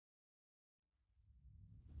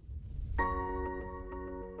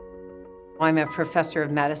I'm a professor of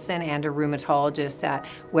medicine and a rheumatologist at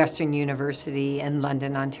Western University in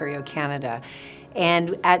London, Ontario, Canada.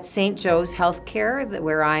 And at St. Joe's Healthcare,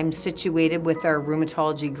 where I'm situated with our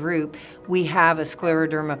rheumatology group, we have a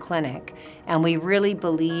Scleroderma clinic. And we really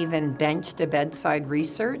believe in bench-to-bedside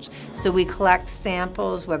research. So we collect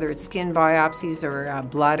samples, whether it's skin biopsies or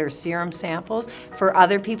blood or serum samples, for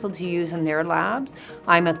other people to use in their labs.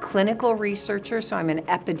 I'm a clinical researcher, so I'm an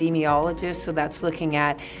epidemiologist, so that's looking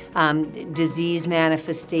at disease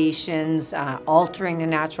manifestations, altering the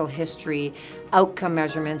natural history, outcome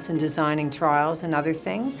measurements, and designing trials and other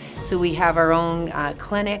things. So we have our own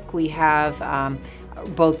clinic. We have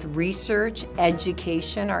both research,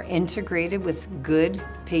 education are integrated with good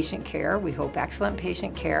patient care. We hope excellent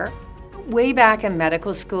patient care. Way back in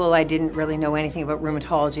medical school, I didn't really know anything about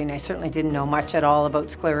rheumatology, and I certainly didn't know much at all about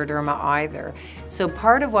scleroderma either. So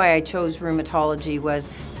part of why I chose rheumatology was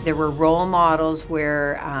there were role models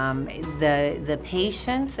where the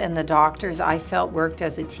patients and the doctors I felt worked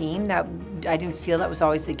as a team. That I didn't feel that was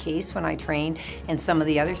always the case when I trained in some of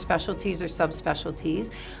the other specialties or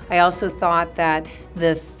subspecialties. I also thought that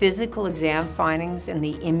the physical exam findings and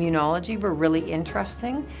the immunology were really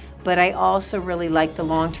interesting, but I also really liked the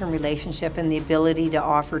long-term relationship and the ability to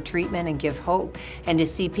offer treatment and give hope and to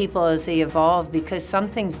see people as they evolve, because some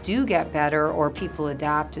things do get better or people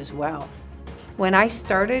adapt as well. When I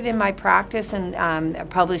started in my practice and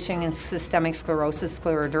publishing in systemic sclerosis,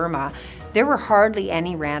 scleroderma, there were hardly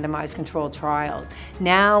any randomized controlled trials.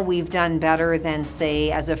 Now we've done better than, say,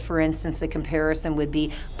 for instance, the comparison would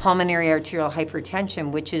be pulmonary arterial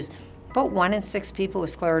hypertension, which is about 1 in 6 people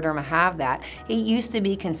with scleroderma have that. It used to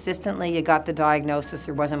be consistently, you got the diagnosis,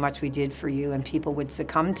 there wasn't much we did for you, and people would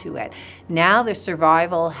succumb to it. Now the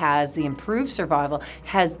improved survival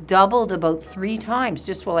has doubled about 3 times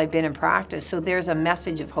just while I've been in practice. So there's a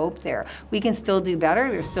message of hope there. We can still do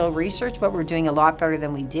better, there's still research, but we're doing a lot better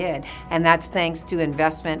than we did. And that's thanks to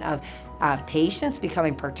investment of patients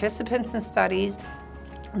becoming participants in studies,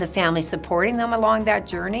 the family supporting them along that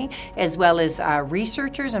journey, as well as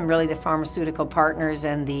researchers and really the pharmaceutical partners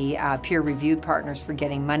and the peer-reviewed partners for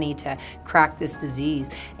getting money to crack this disease.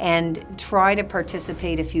 And try to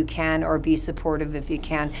participate if you can, or be supportive if you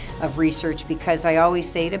can, of research, because I always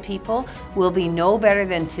say to people, we'll be no better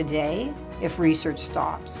than today if research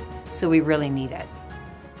stops. So we really need it.